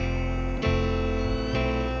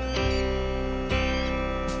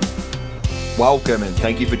Welcome and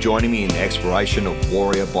thank you for joining me in the exploration of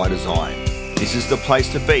Warrior by Design. This is the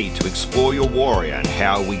place to be to explore your warrior and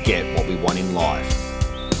how we get what we want in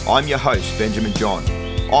life. I'm your host, Benjamin John.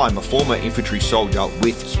 I'm a former infantry soldier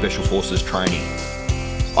with Special Forces training.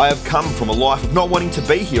 I have come from a life of not wanting to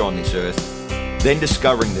be here on this earth, then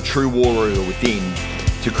discovering the true warrior within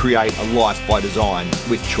to create a life by design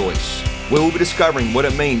with choice. We will be discovering what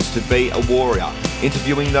it means to be a warrior,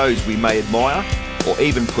 interviewing those we may admire or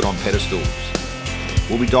even put on pedestals.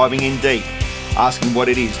 We'll be diving in deep, asking what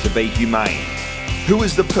it is to be humane, who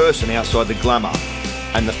is the person outside the glamour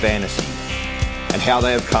and the fantasy, and how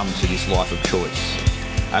they have come to this life of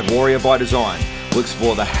choice. At Warrior by Design, we'll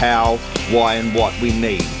explore the how, why and what we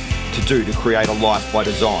need to do to create a life by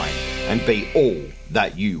design and be all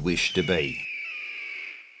that you wish to be.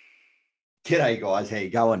 G'day guys, how you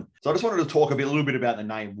going? So I just wanted to talk a little bit about the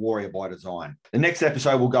name Warrior by Design. The next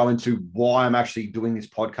episode will go into why I'm actually doing this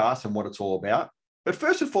podcast and what it's all about. But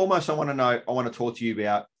first and foremost, I want to talk to you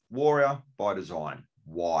about Warrior by Design.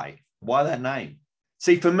 Why? Why that name?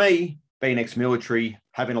 See, for me, being ex-military,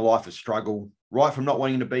 having a life of struggle, right from not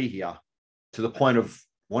wanting to be here to the point of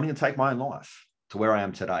wanting to take my own life to where I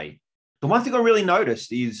am today. The one thing I really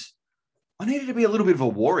noticed is I needed to be a little bit of a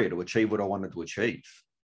warrior to achieve what I wanted to achieve.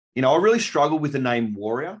 You know, I really struggled with the name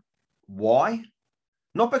Warrior. Why?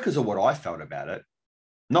 Not because of what I felt about it,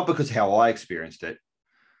 not because of how I experienced it,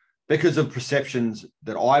 because of perceptions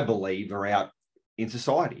that I believe are out in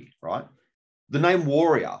society, right? The name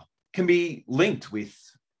Warrior can be linked with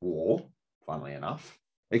war, funnily enough.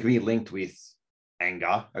 It can be linked with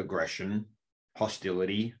anger, aggression,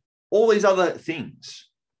 hostility, all these other things.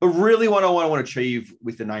 But really what I want to achieve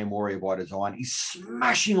with the name Warrior by Design is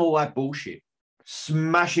smashing all that bullshit,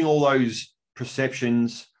 smashing all those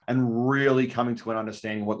perceptions and really coming to an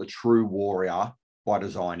understanding what the true warrior by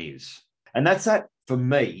design is. And that's that, for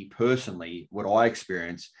me personally, what I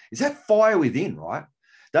experience is that fire within, right?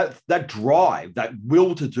 That drive, that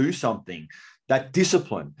will to do something, that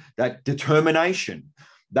discipline, that determination,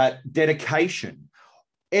 that dedication,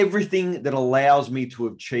 everything that allows me to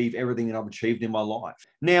achieve everything that I've achieved in my life.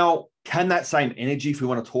 Now, can that same energy, if we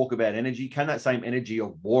want to talk about energy, can that same energy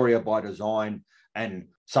of Warrior by Design and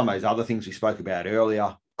some of those other things we spoke about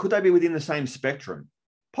earlier, could they be within the same spectrum?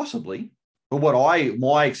 Possibly. But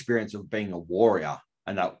my experience of being a warrior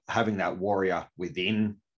and that having that warrior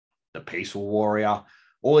within, the peaceful warrior,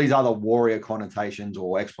 all these other warrior connotations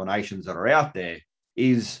or explanations that are out there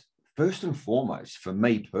is first and foremost, for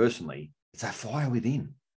me personally, it's that fire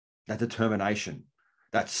within, that determination,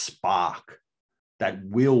 that spark, that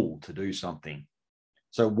will to do something.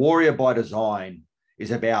 So Warrior by Design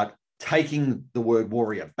is about taking the word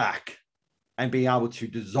warrior back and being able to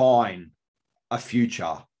design a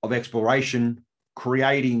future of exploration,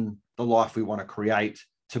 creating the life we want to create,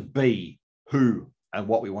 to be who and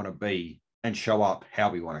what we want to be and show up how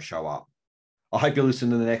we want to show up. I hope you listen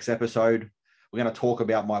to the next episode. We're going to talk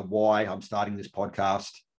about my why I'm starting this podcast.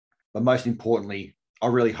 But most importantly, I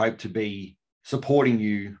really hope to be supporting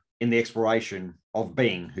you in the exploration of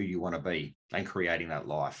being who you want to be and creating that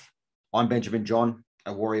life. I'm Benjamin John,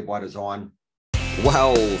 a Warrior by Design.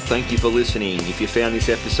 Well, thank you for listening. If you found this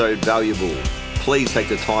episode valuable, please take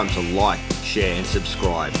the time to like, share and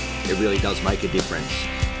subscribe. It really does make a difference.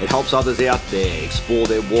 It helps others out there explore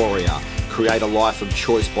their warrior, create a life of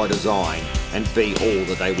choice by design and be all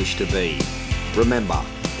that they wish to be. Remember,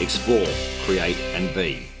 explore, create and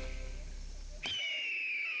be.